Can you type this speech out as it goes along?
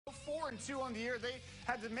4-2 on the year. They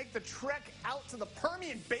had to make the trek out to the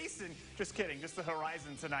Permian Basin. Just kidding, just the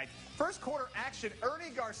horizon tonight. First quarter action,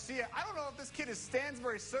 Ernie Garcia. I don't know if this kid is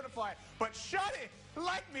Stansbury certified, but Shuddy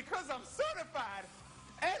like me because I'm certified.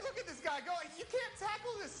 And look at this guy going. You can't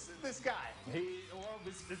tackle this guy.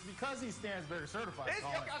 It's because he stands very certified.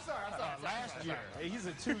 I'm sorry. Last year, he's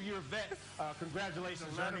a 2-year vet.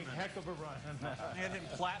 Congratulations, Ernie. Heck of a run. And then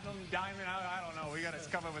platinum, diamond, I don't know. We got to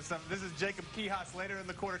come up with something. This is Jacob Quijas later in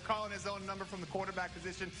the quarter, calling his own number from the quarterback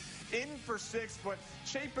position. In for 6, but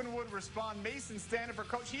Chapin would respond. Mason standing for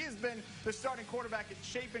coach. He has been the starting quarterback at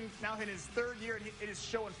Chapin now in his 3rd year, and it is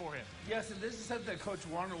showing for him. Yes, and this is something that Coach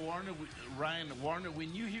Ryan Warner, we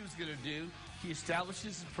knew he was going to do. He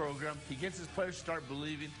establishes his program. He gets his players to start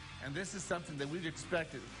believing, and this is something that we've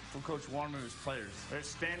expected from Coach Warner and his players. They're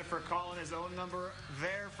standing for calling his own number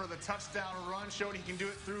there for the touchdown run, showing he can do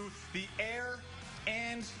it through the air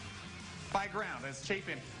and by ground as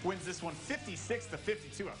Chapin wins this one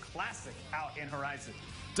 56-52, a classic out in Horizon.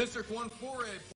 District 1 4A.